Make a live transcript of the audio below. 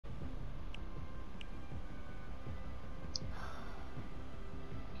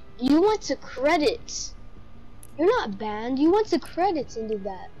You went to credits. You're not banned. You went to credits and did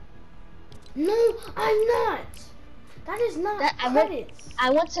that. No, I'm not. That is not credits. I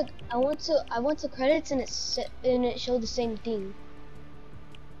went to credits and it showed the same thing.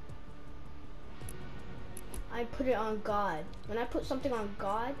 I put it on God. When I put something on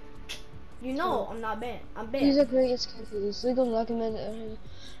God, you know I'm not banned. I'm banned. These are great countries. It's legal to document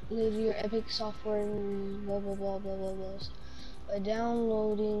your Epic software and blah blah blah blah blah blah. By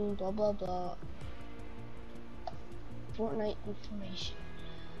downloading blah blah blah. Fortnite information.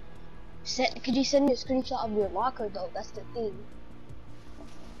 Could you send me a screenshot of your locker though? That's the thing.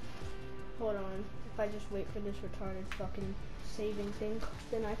 Hold on. If I just wait for this retarded fucking saving thing,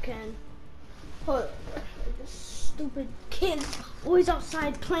 then I can. Hold on. This stupid kids always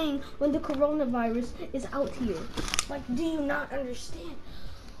outside playing when the coronavirus is out here. Like, do you not understand?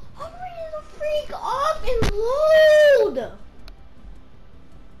 Hurry the freak up and load!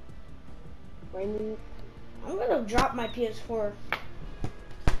 Brandon, I'm gonna drop my PS4.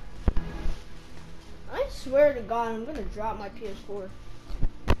 I swear to God, I'm gonna drop my PS4.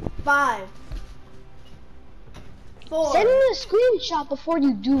 5, 4. send me a screenshot before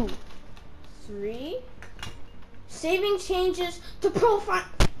you do. 3. Saving changes to profile.